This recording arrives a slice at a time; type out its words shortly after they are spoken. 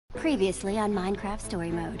Previously on Minecraft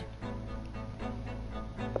Story Mode.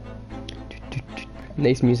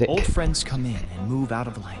 Nice music. Old friends come in and move out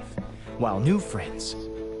of life, while new friends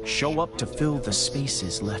show up to fill the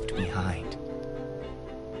spaces left behind.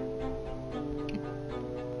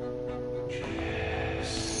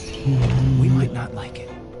 We might not like it,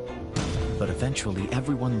 but eventually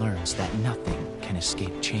everyone learns that nothing can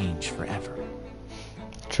escape change forever.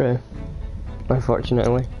 True.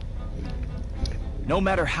 Unfortunately. No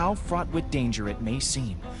matter how fraught with danger it may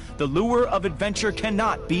seem, the lure of adventure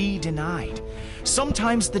cannot be denied.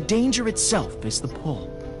 Sometimes the danger itself is the pull.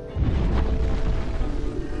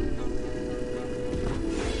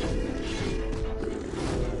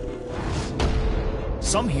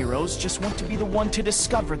 Some heroes just want to be the one to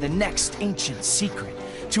discover the next ancient secret,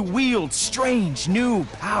 to wield strange new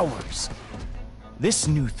powers. This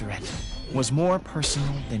new threat was more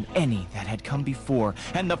personal than any that had come before,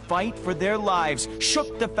 and the fight for their lives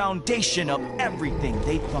shook the foundation of everything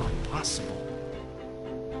they thought possible.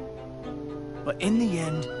 But in the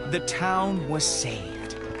end, the town was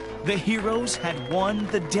saved. The heroes had won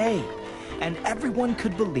the day, and everyone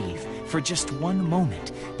could believe for just one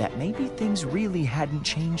moment that maybe things really hadn't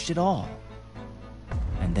changed at all.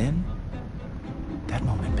 And then, that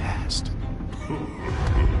moment passed.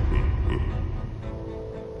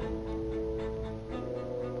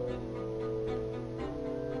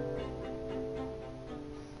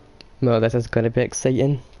 No, this is going to be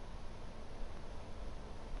exciting.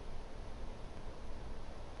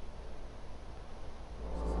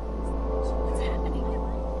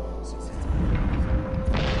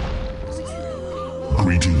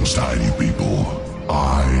 Greetings, tiny people.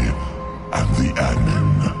 I am the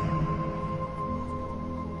admin.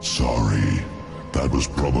 Sorry, that was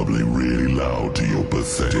probably really loud to your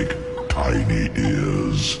pathetic, tiny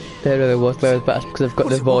ears. It really was loud, but that's because I've got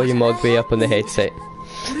the volume all the way up on the headset.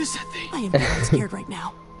 What is that thing? I am not scared right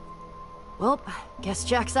now. Well, guess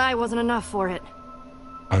Jack's eye wasn't enough for it.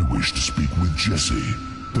 I wish to speak with Jesse,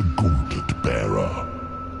 the Gauntlet Bearer.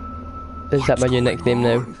 Is that my new nickname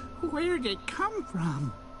now? Where'd it come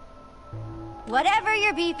from? Whatever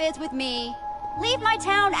your beef is with me, leave my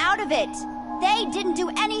town out of it. They didn't do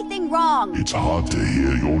anything wrong. It's hard to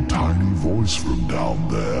hear your tiny voice from down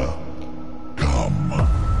there. Come,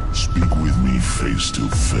 speak with me face to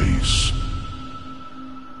face.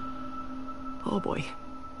 Oh boy.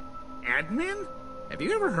 Admin? Have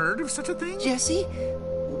you ever heard of such a thing? Jesse,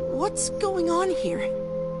 what's going on here?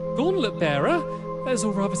 Gauntlet bearer? That's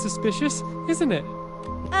all rather suspicious, isn't it?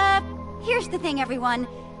 Here's the thing, everyone.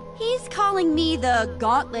 He's calling me the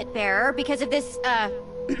Gauntlet Bearer because of this,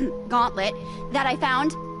 gauntlet that I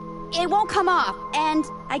found. It won't come off, and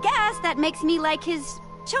I guess that makes me like his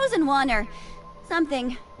chosen one or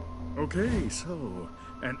something. Okay, so,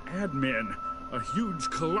 an admin, a huge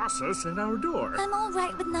colossus at our door. I'm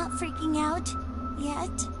alright with not freaking out.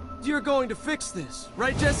 Yet. You're going to fix this,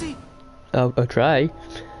 right, Jesse? I'll try.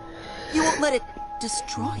 You won't let it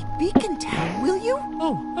destroy Beacon Town, will you?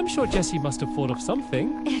 Oh, I'm sure Jesse must have thought of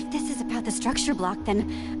something. If this is about the structure block,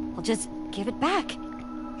 then I'll just give it back.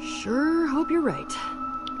 Sure hope you're right.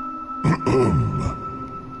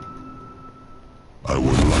 I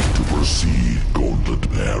would like to proceed, Gauntlet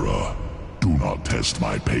Bearer. Do not test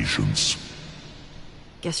my patience.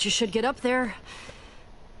 Guess you should get up there.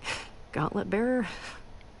 Gauntlet Bearer.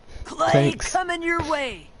 Clay Thanks. coming your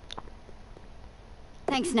way.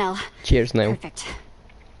 Thanks, Nell. Cheers now. Perfect.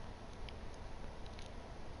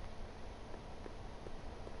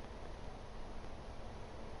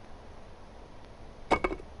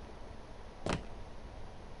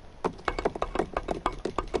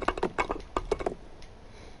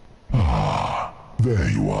 There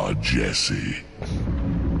you are, Jesse.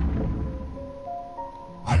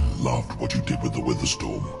 I loved what you did with the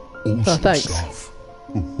Witherstorm. Awesome thanks. stuff.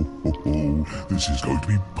 This is going to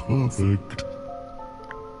be perfect.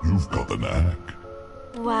 You've got the knack.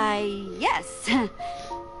 Why, yes.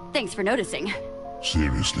 Thanks for noticing.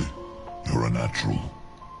 Seriously, you're a natural.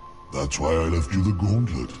 That's why I left you the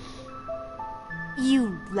gauntlet.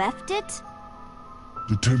 You left it?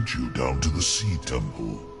 To tempt you down to the Sea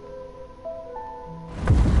Temple.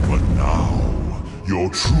 But now, your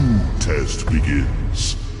true test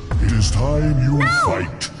begins. It is time you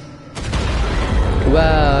fight.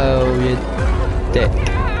 Wow, you dick.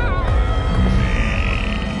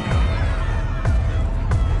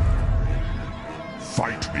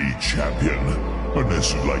 Fight me, champion.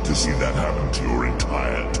 Unless you'd like to see that happen to your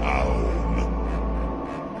entire town.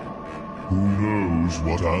 Who knows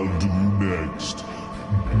what I'll do next?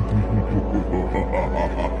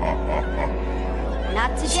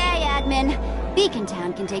 Not today, admin. Beacon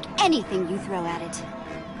Town can take anything you throw at it.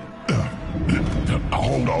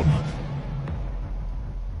 hold on.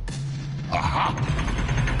 Aha!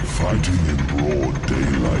 Fighting in broad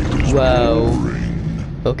daylight is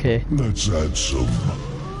boring. Okay. Let's add some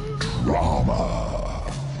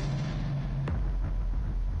drama.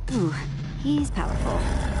 Ooh, he's powerful.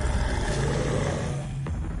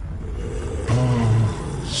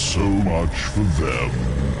 So much for them.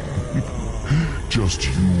 Just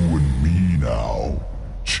you and me now,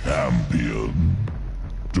 champion.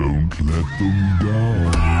 Don't let them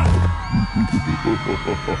down.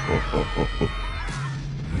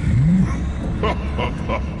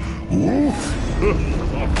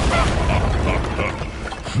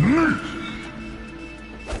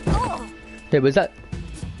 Hey, was that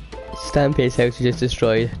Stampede's house you just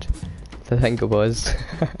destroyed? I think it was.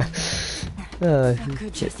 Not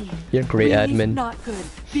good, Jesse. You're a great Really admin. Not good.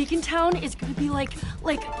 Beacon Town is gonna be like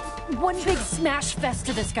one big smash fest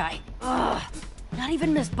to this guy. Ugh. Not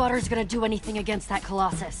even Miss Butter's gonna do anything against that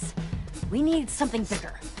Colossus. We need something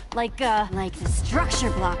bigger. Like the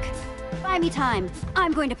structure block. Buy me time.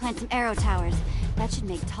 I'm going to plant some arrow towers. That should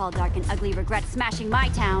make Tall, Dark, and Ugly regret smashing my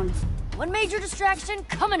town. one major distraction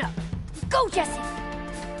coming up. Go, Jesse!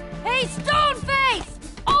 Hey, Stoneface!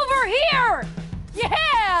 Over here!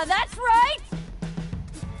 Yeah, that's right!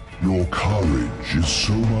 Your courage is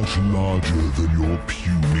so much larger than your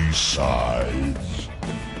puny size.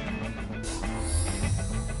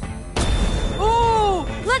 Ooh,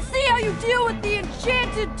 let's see how you deal with the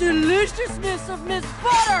enchanted deliciousness of Miss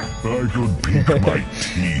Butter! I could pick my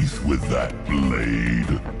teeth with that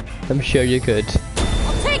blade. I'm sure you could.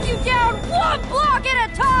 I'll take you down one block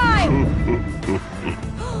at a time!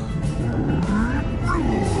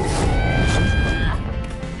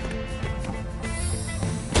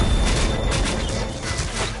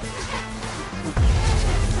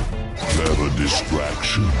 Clever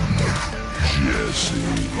distraction, Jesse.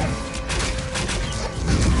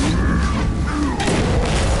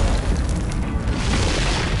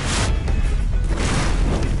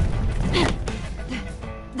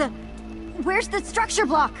 Where's the structure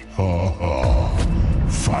block? Ha ha.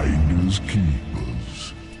 Finders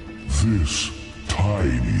keepers. This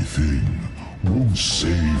tiny thing won't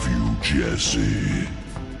save you, Jesse.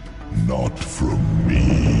 Not from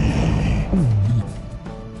me.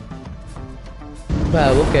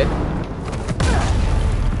 Wow, okay.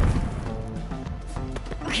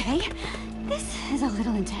 Okay, this is a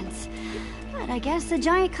little intense. But I guess the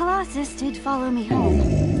giant Colossus did follow me home.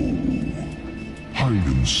 Hide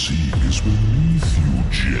and seek is beneath you,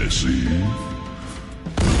 Jesse.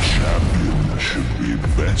 The champion should be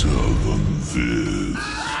better than this.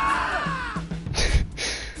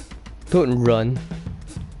 Don't run.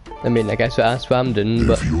 I mean, I guess what I swam didn't,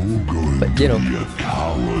 but If you're going you to know. be a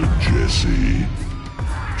coward, Jesse,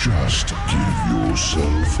 just give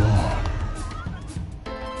yourself up.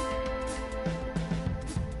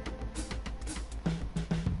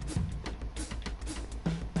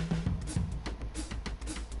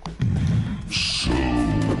 So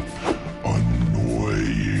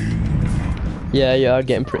annoying. yeah, you are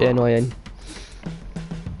getting pretty annoying.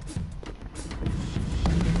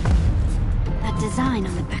 That design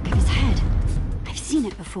on the back of his head. I've seen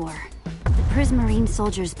it before. The Prismarine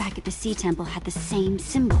soldiers back at the Sea Temple had the same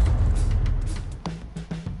symbol.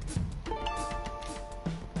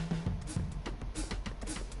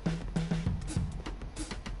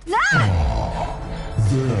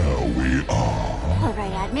 There we are. All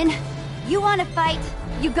right, admin. You want to fight?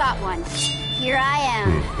 You got one. Here I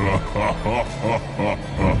am.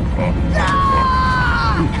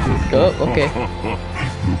 Oh, okay.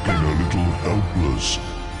 Looking a little helpless,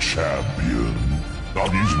 champion.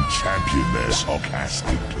 I'm using champion there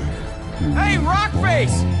sarcastically. Hey,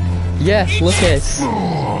 Rockface! Yes, Lucas.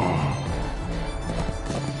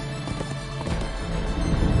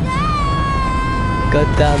 God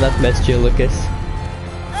damn, I've missed you, Lucas.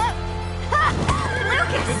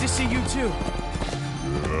 Good to see you too.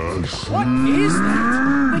 Yes. What is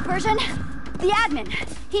that? Quick version? The admin.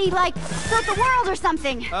 He, built the world or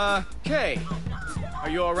something. Kay. Are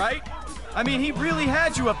you alright? I mean, he really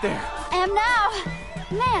had you up there. Am now.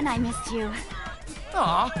 Man, I missed you.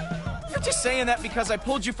 Aw. You're just saying that because I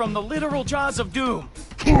pulled you from the literal jaws of doom.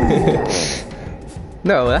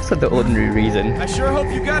 No, that's not the ordinary reason. I sure hope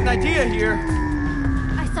you got an idea here.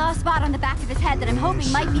 I saw a spot on the back of his head that I'm hoping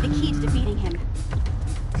might be the key to defeating him.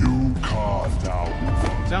 You carved out.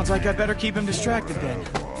 Sounds like I better keep him distracted then.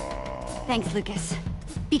 Thanks, Lucas.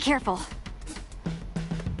 Be careful.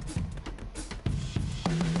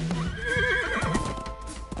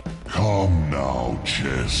 Come now,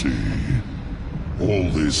 Jesse. All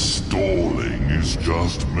this stalling is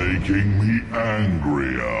just making me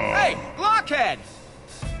angrier. Hey, blockhead!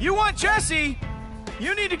 You want Jesse?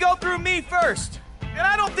 You need to go through me first. And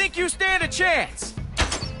I don't think you stand a chance.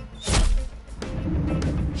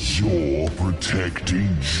 You're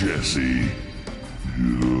protecting Jesse.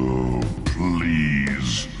 Oh,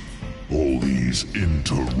 please. All these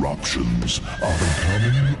interruptions are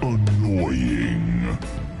becoming annoying.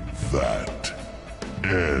 That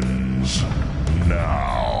ends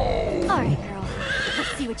now. All right, girl.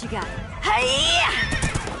 Let's see what you got. Hey!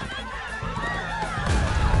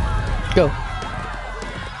 Go.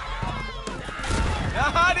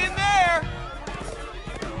 Not in there.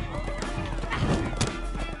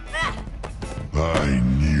 I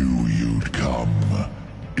knew you'd come.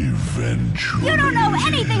 Eventually. You don't know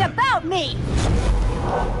anything about me!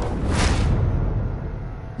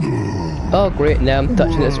 Oh great, now I'm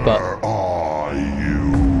touching the spot. Where are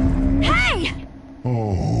you? Hey!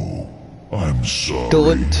 Oh, I'm sorry.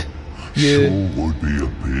 Don't you Sure would be a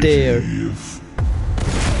pity dare. if...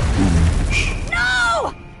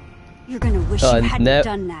 No! You're gonna wish Oh, you hadn't now,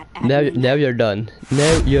 done that, now, admin. now you're done.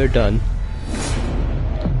 Now you're done.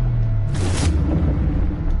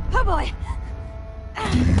 Oh boy!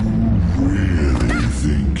 Really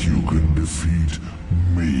think you can defeat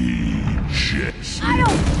me, Jesse? I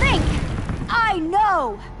don't think! I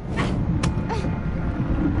know!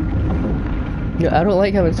 Yeah, I don't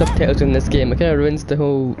like having subtitles in this game. It kind of ruins the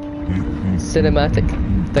whole cinematic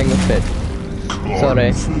thing of it.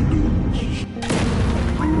 Sorry. Confidence.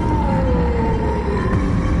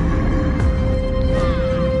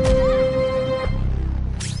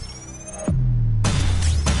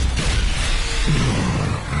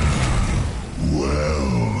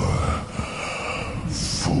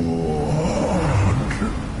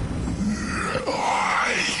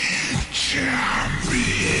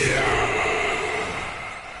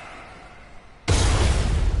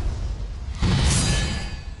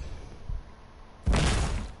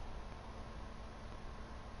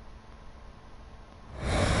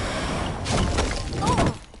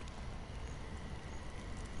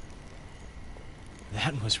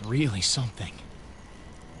 That was really something.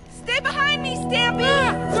 Stay behind me,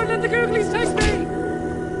 Stampy! Don't let the googlies taste me!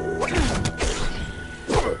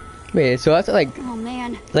 Wait, so that's like Oh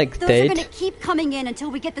man. Like Those dead? are gonna keep coming in until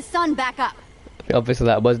we get the sun back up. obviously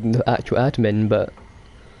that wasn't the actual admin, but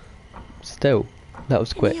still, that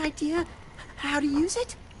was quick. Any idea how to use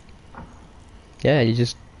it? Yeah, you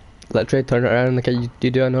just literally turn it around like you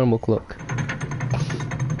do a normal clock.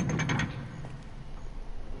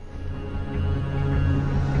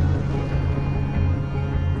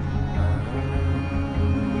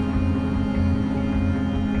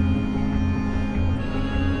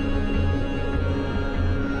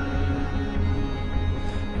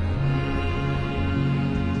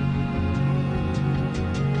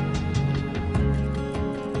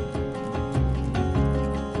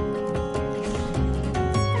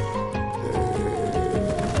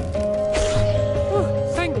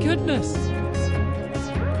 Thank goodness!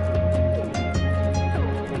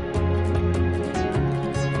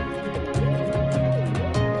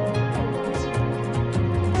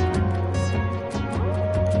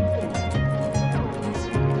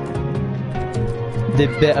 They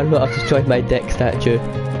better not have destroyed my deck statue.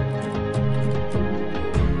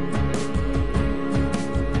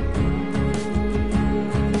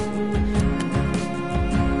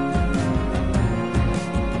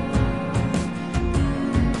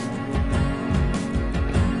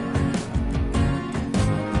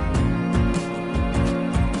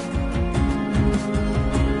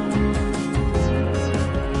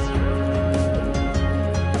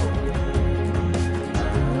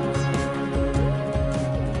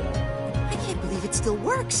 I can't believe it still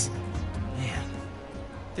works. Man,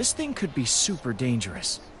 this thing could be super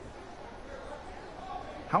dangerous.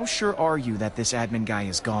 How sure are you that this admin guy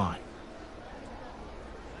is gone?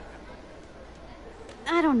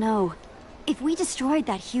 I don't know. If we destroyed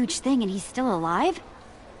that huge thing and he's still alive,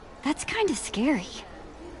 that's kind of scary.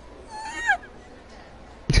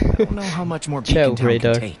 I don't know how much more Ciao, Beacon Town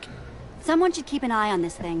radar. can take. Someone should keep an eye on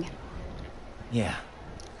this thing. Yeah,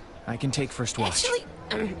 I can take first watch.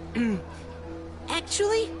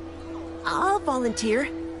 Actually, I'll volunteer.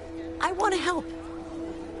 I want to help.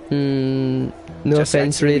 No Just I'd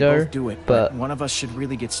offense, say we Radar, both do it, but one of us should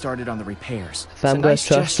really get started on the repairs. if I'm It's a gonna nice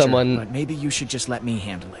trust gesture, someone, but maybe you should just let me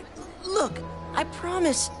handle it. Look, I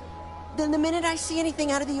promise. Then the minute I see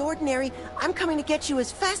anything out of the ordinary, I'm coming to get you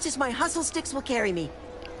as fast as my hustle sticks will carry me.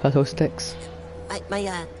 hustle sticks.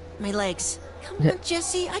 My legs. Come Yeah. on,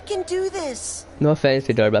 Jesse, I can do this. No offense,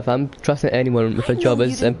 Radar, but if I'm trusting anyone with I a know job you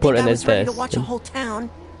as didn't important think I as was ready this, to watch a then whole town,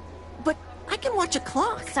 but I can watch a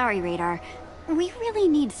clock. Sorry, Radar. We really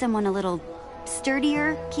need someone a little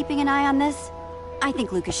sturdier keeping an eye on this. I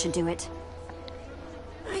think Lukas should do it.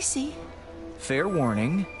 I see. Fair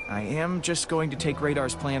warning, I am just going to take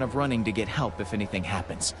Radar's plan of running to get help if anything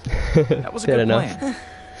happens. That was a Fair good enough. plan.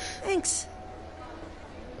 Thanks.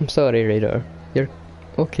 I'm sorry, Radar. You're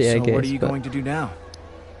okay, I guess. So what are you but... going to do now?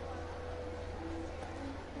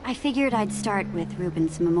 I figured I'd start with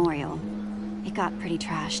Ruben's memorial. It got pretty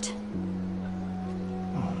trashed.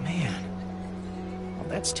 Oh man. Well,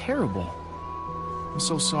 that's terrible. I'm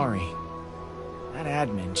so sorry. That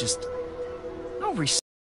admin just... no respect.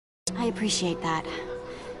 I appreciate that.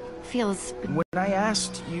 Feels... When I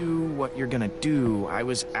asked you what you're gonna do, I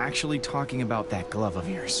was actually talking about that glove of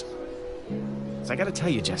yours. So I gotta tell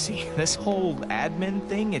you, Jesse, this whole admin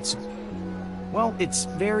thing, it's... well, it's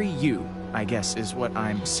very you, I guess, is what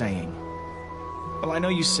I'm saying. Well, I know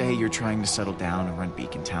you say you're trying to settle down and run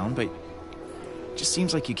Beacon Town, but it just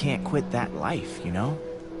seems like you can't quit that life, you know?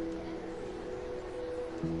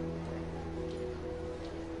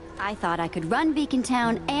 I thought I could run Beacon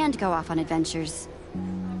Town and go off on adventures.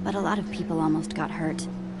 But a lot of people almost got hurt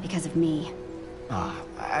because of me.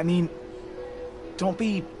 I mean, don't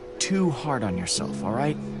be too hard on yourself, all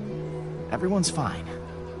right? Everyone's fine.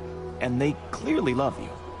 And they clearly love you.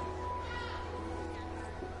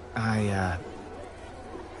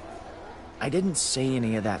 I didn't say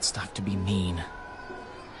any of that stuff to be mean.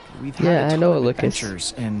 We've had a ton of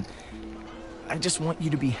adventures, and I just want you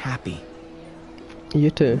to be happy. You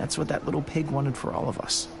too. That's what that little pig wanted for all of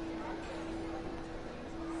us.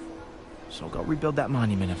 So go rebuild that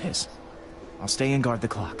monument of his. I'll stay and guard the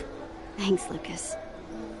clock. Thanks, Lukas.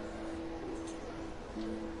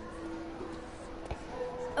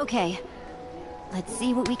 Okay. Let's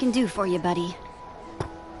see what we can do for you, buddy.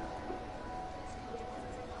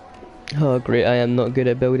 Oh great, I am not good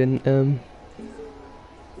at building, I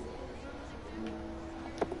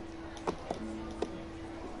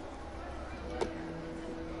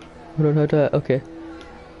don't know how to do it, okay.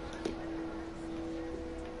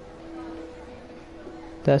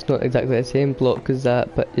 That's not exactly the same block as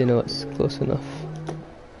that, but you know, it's close enough.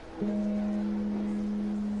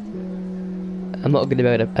 I'm not gonna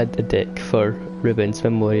build a deck for Ruben's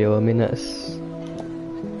memorial, I mean that's...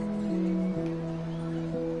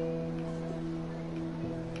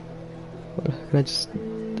 Can I just,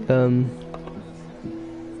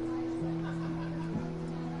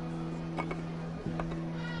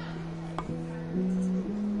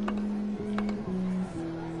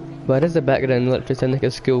 why does the background literally sound like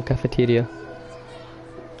a school cafeteria?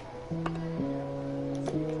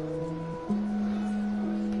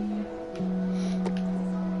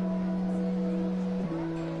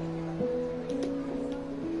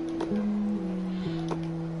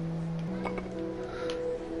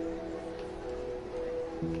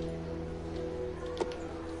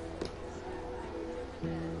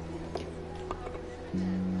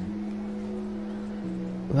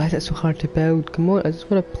 Why is it so hard to build? Come on, I just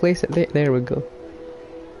want to place it there. There we go.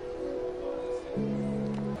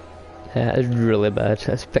 Yeah, it's really bad.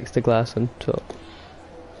 Let's fix the glass on top.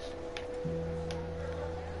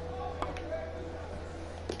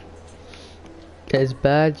 It's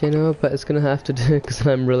bad, you know, but it's gonna have to do because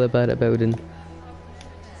I'm really bad at building.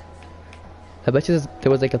 I bet you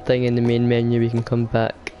there was like a thing in the main menu we can come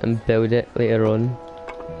back and build it later on.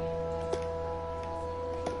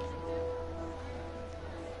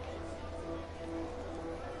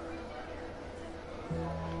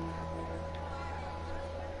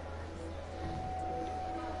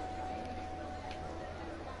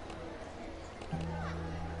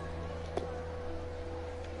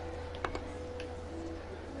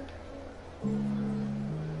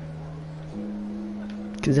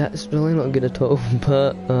 Because that's really not good at all,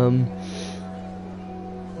 but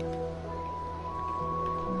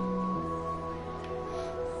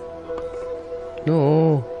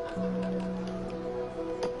no.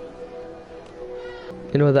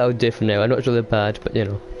 You know, that'll do for now. I know it's really bad, but you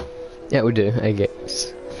know, it'll do, I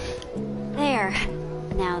guess. There.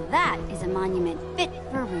 Now that is a monument fit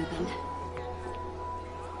for Ruben.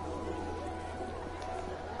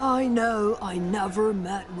 I know I never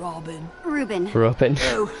met Robin. Ruben. Robin.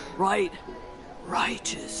 Oh, right.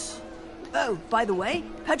 Righteous. Oh, by the way,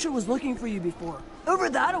 Petra was looking for you before. Over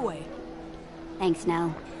that away. Thanks,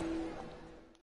 Nell.